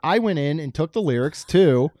plagiarize, but I went in and took the lyrics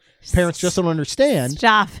to Parents Just Don't Understand.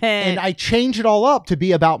 Stop it. And I changed it all up to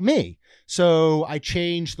be about me. So I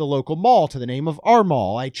changed the local mall to the name of our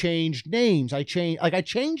mall. I changed names. I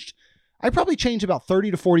probably changed about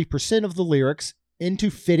 30 to 40% of the lyrics into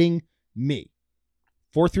fitting me.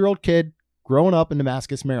 4th-year-old kid growing up in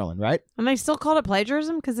Damascus, Maryland, right? And they still called it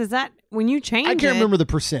plagiarism? Because is that when you change it? I can't remember the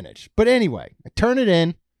percentage. But anyway, I turn it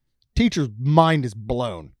in. Teacher's mind is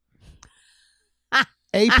blown.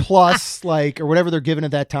 A+, or whatever they're given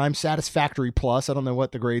at that time, satisfactory plus. I don't know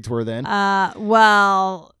what the grades were then.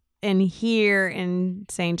 Well, in here in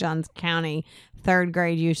St. Johns County, 3rd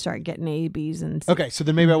grade, you start getting A, B's, and C. Okay, so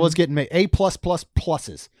then maybe I was getting A++++.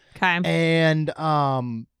 Okay. And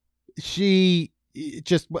she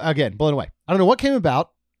just, again, blown away. I don't know what came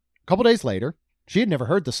about. A couple days later, she had never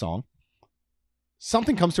heard the song.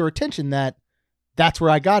 Something comes to her attention that's where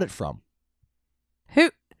I got it from.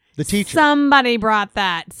 Who? The teacher. Somebody brought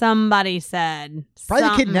that. Somebody said. Probably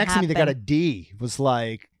the kid next happened. to me that got a D was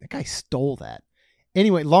like, that guy stole that.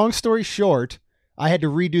 Anyway, long story short, I had to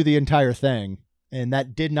redo the entire thing, and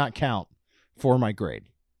that did not count for my grade.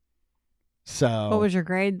 So what was your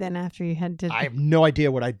grade then after you had to? I have no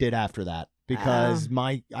idea what I did after that because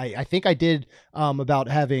I think I did about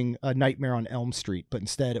having a Nightmare on Elm Street, but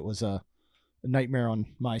instead it was a Nightmare on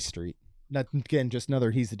My Street. Not, again, just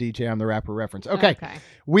another He's the DJ, I'm the Rapper reference. Okay.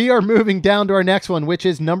 We are moving down to our next one, which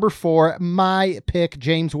is number 4. My pick,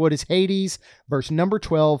 James Wood is Hades, versus number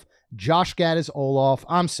 12, Josh Gad is Olaf.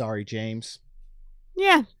 I'm sorry, James.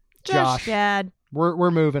 Yeah, Josh Gad.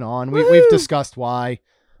 We're moving on. We've discussed why.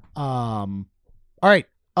 All right,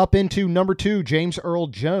 up into number 2, James Earl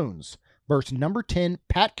Jones, versus number 10,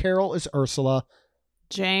 Pat Carroll is Ursula.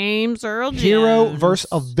 James Earl Jones. Hero versus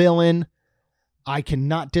a villain. I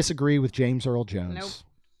cannot disagree with James Earl Jones. Nope.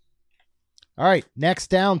 All right, next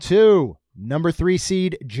down to number 3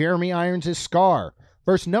 seed, Jeremy Irons as Scar,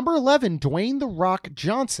 versus number 11, Dwayne The Rock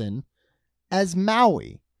Johnson as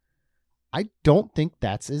Maui. I don't think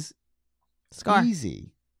that's as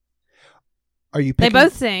easy. Are you picking? They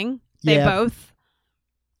both sing. They both.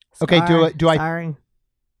 Okay, Scar. do I? Sorry.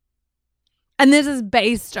 And this is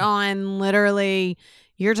based on literally...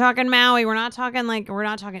 You're talking Maui. We're not talking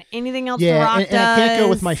anything else. Yeah, The Rock and I can't go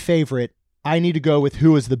with my favorite. I need to go with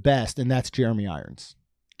who is the best, and that's Jeremy Irons.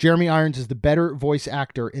 Jeremy Irons is the better voice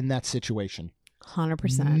actor in that situation.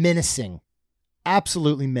 100%. Menacing.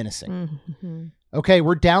 Absolutely menacing. Mm-hmm. Okay,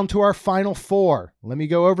 we're down to our final 4. Let me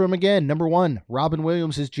go over them again. Number 1, Robin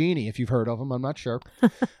Williams is Genie, if you've heard of him. I'm not sure.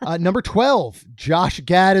 Number 12, Josh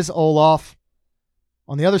Gad is Olaf.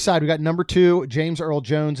 On the other side, we got number 2, James Earl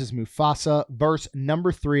Jones is Mufasa, versus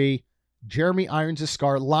number 3, Jeremy Irons is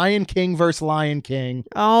Scar. Lion King versus Lion King.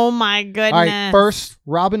 Oh, my goodness. All right, first,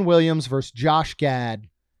 Robin Williams versus Josh Gad.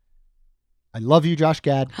 I love you, Josh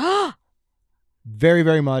Gad. Very,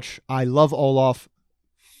 very much. I love Olaf.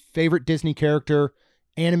 Favorite Disney character,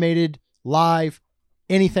 animated, live,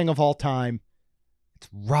 anything of all time. It's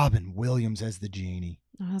Robin Williams as the Genie.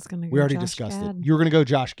 I was gonna go we already Josh discussed Gad. it. You were going to go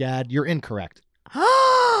Josh Gad. You're incorrect.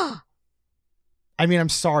 I mean, I'm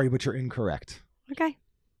sorry, but you're incorrect. Okay.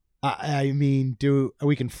 I mean,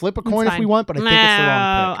 we can flip a coin It's if we fine. want, but I think it's the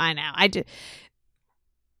wrong pick. I know. I do.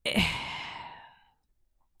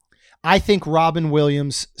 I think Robin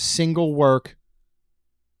Williams' single work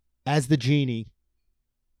as the Genie,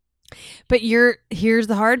 but here's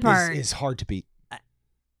the hard part. Is hard to beat.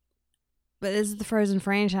 But this is the Frozen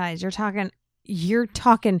franchise. You're telling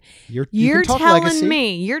legacy.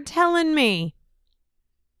 me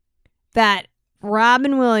that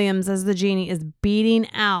Robin Williams as the genie is beating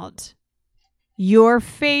out your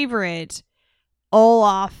favorite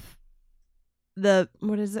Olaf,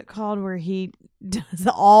 what is it called, where he does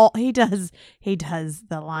the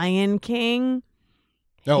Lion King.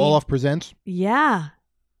 Olaf Presents? Yeah.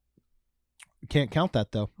 You can't count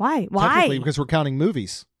that though. Why? Technically, because we're counting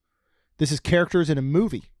movies. This is characters in a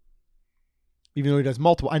movie. Even though he does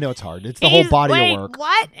multiple. I know it's hard. It's the whole body of work.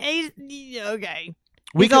 What? Okay.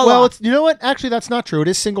 It's, you know what? Actually, that's not true. It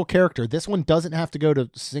is single character. This one doesn't have to go to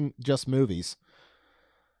just movies.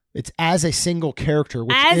 It's as a single character,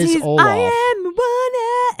 which is Olaf. I am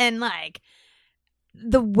one, and like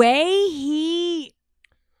the way he.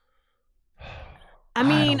 I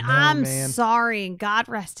mean, I'm sorry, and God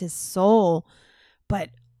rest his soul, but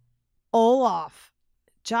Olaf,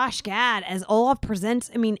 Josh Gad as Olaf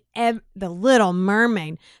Presents. I mean, The Little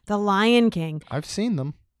Mermaid, The Lion King. I've seen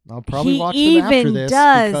them. I'll probably watch them after this. He even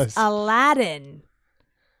does Aladdin.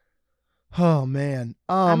 Oh man.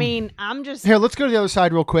 I mean, I'm just here. Let's go to the other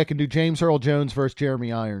side real quick and do James Earl Jones versus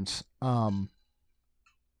Jeremy Irons.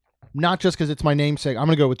 Not just because it's my namesake. I'm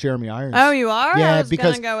going to go with Jeremy Irons. Oh, you are? Yeah, I was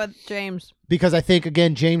because going to go with James. Because I think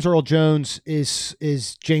again, James Earl Jones is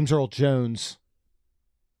James Earl Jones,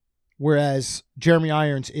 whereas Jeremy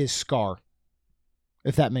Irons is Scar.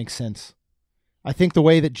 If that makes sense. I think the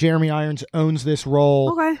way that Jeremy Irons owns this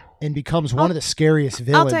role and becomes one of the scariest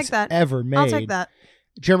villains ever made. I'll take that.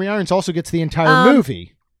 Jeremy Irons also gets the entire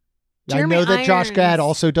movie. Jeremy I know that Josh Irons- Gad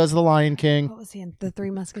also does The Lion King. What was he in? The Three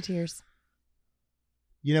Musketeers.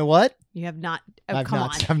 You know what? You have not. I've come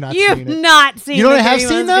not on. seen it. You've not seen. You know what I The have Three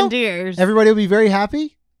seen though? Musketeers. Everybody will be very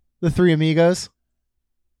happy. The Three Amigos.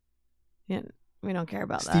 Yeah, we don't care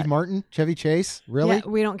about Steve that. Martin, Chevy Chase. Really? Yeah,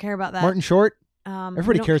 we don't care about that. Martin Short. We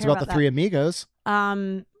Everybody don't cares care about the that. Three Amigos.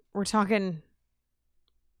 We're talking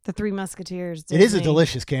The Three Musketeers. It is a Disney.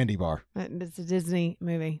 delicious candy bar. It's a Disney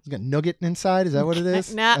movie. It's got nougat inside. Is that what it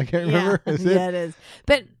is? Nah, I can't remember. Yeah, Is it? yeah, it is.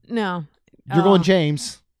 But no. You're going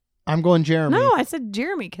James. I'm going Jeremy. No, I said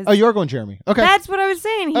Jeremy. Cause Oh, you're going Jeremy. Okay. That's what I was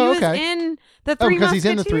saying. He was in the Three because Musketeers. he's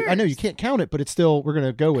in the Three. I know you can't count it, but it's still, we're going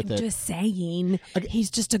to go with I'm it. just saying. He's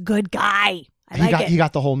just a good guy. I like it. He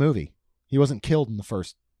got the whole movie. He wasn't killed in the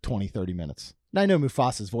first 20, 30 minutes. And I know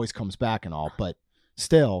Mufasa's voice comes back and all, but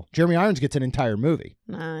still, Jeremy Irons gets an entire movie.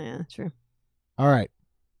 Yeah, true. All right.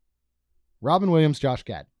 Robin Williams, Josh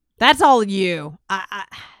Gad. That's all you. I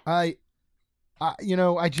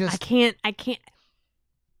can't.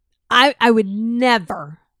 I would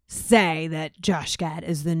never say that Josh Gad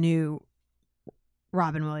is the new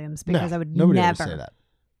Robin Williams because I would nobody never would say that.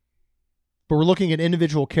 But we're looking at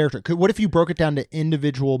individual character. What if you broke it down to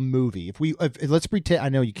individual movie? If let's pretend, I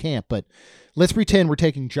know you can't, but let's pretend we're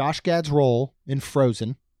taking Josh Gad's role in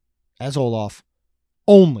Frozen as Olaf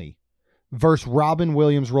only versus Robin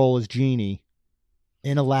Williams' role as Genie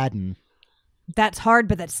in Aladdin. That's hard,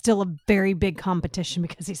 but that's still a very big competition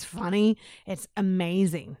because he's funny. It's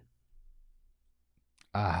amazing.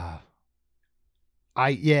 I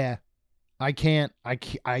can't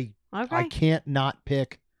not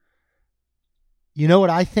pick. You know what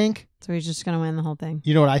I think? So he's just going to win the whole thing.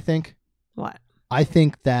 You know what I think? What? I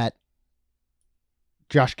think that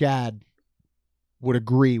Josh Gad would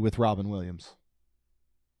agree with Robin Williams.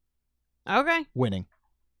 Okay. Winning.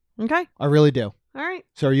 Okay. I really do. All right.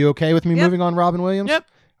 So are you okay with me moving on Robin Williams? Yep.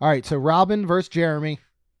 All right, so Robin versus Jeremy.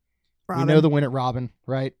 Robin. We know the win at Robin,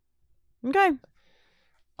 right? Okay.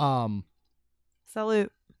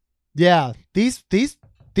 Salute. Yeah, these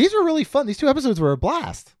were really fun. These two episodes were a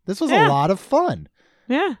blast. This was a lot of fun.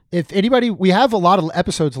 Yeah. If anybody, we have a lot of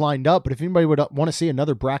episodes lined up, but if anybody would want to see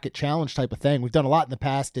another bracket challenge type of thing, we've done a lot in the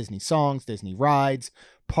past, Disney songs, Disney rides,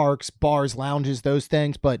 parks, bars, lounges, those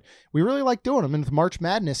things, but we really like doing them. And with March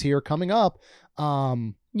Madness here coming up,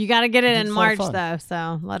 you got to get it in March though,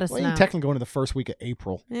 so let us know. You technically go into the first week of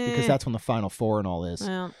April because that's when the Final Four and all is.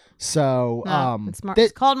 Yeah. So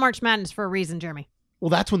it's called March Madness for a reason, Jeremy. Well,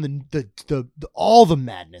 that's when the all the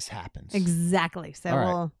madness happens. Exactly. So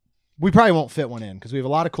right. We probably won't fit one in because we have a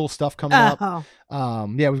lot of cool stuff coming up.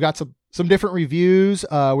 We've got some different reviews.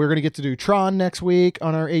 We're going to get to do Tron next week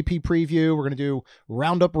on our AP preview. We're going to do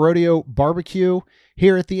Roundup Rodeo Barbecue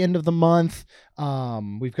here at the end of the month.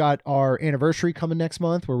 We've got our anniversary coming next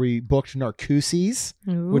month where we booked Narcoossee's,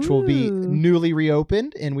 which will be newly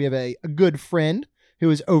reopened. And we have a good friend who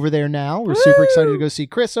is over there now. We're super excited to go see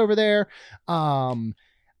Chris over there.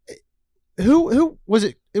 Who was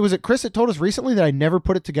it? Was it Chris that told us recently that I never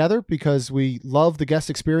put it together because we love the guest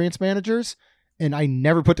experience managers, and I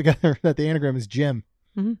never put together that the anagram is Jim.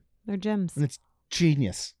 Mm-hmm. They're gems, and it's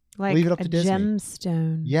genius. Like leave it up to Disney.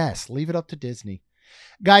 Gemstone. Yes, leave it up to Disney.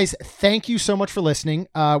 Guys, thank you so much for listening.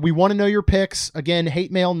 We want to know your picks. Again,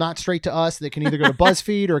 hate mail, not straight to us. They can either go to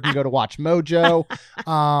BuzzFeed or it can go to Watch Mojo.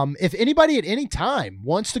 If anybody at any time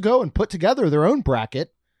wants to go and put together their own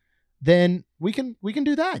bracket, then we can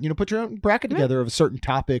do that. Put your own bracket together of a certain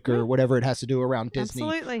topic or whatever it has to do around Disney.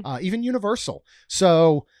 Absolutely. Even Universal.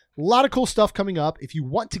 So a lot of cool stuff coming up. If you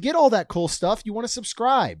want to get all that cool stuff, you want to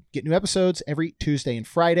subscribe. Get new episodes every Tuesday and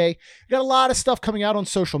Friday. We got a lot of stuff coming out on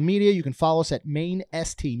social media. You can follow us at Main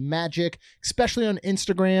ST Magic, especially on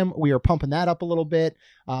Instagram. We are pumping that up a little bit.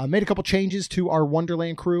 Made a couple changes to our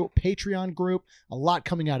Wonderland Crew Patreon group. A lot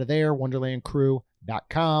coming out of there.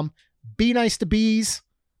 WonderlandCrew.com. Be Nice to Bees.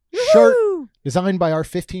 Shirt designed by our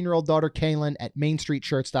 15-year-old daughter, Kaylin, at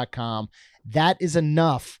MainStreetShirts.com. That is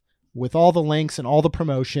enough with all the links and all the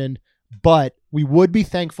promotion, but we would be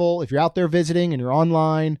thankful if you're out there visiting and you're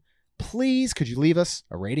online, please could you leave us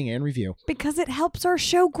a rating and review? Because it helps our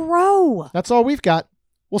show grow. That's all we've got.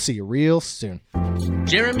 We'll see you real soon.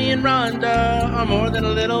 Jeremy and Rhonda are more than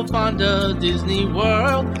a little fond of Disney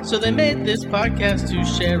World, so they made this podcast to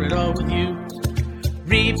share it all with you.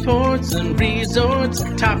 Reports and resorts,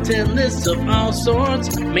 top 10 lists of all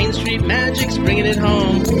sorts, Main Street Magic's bringing it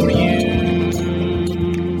home for you.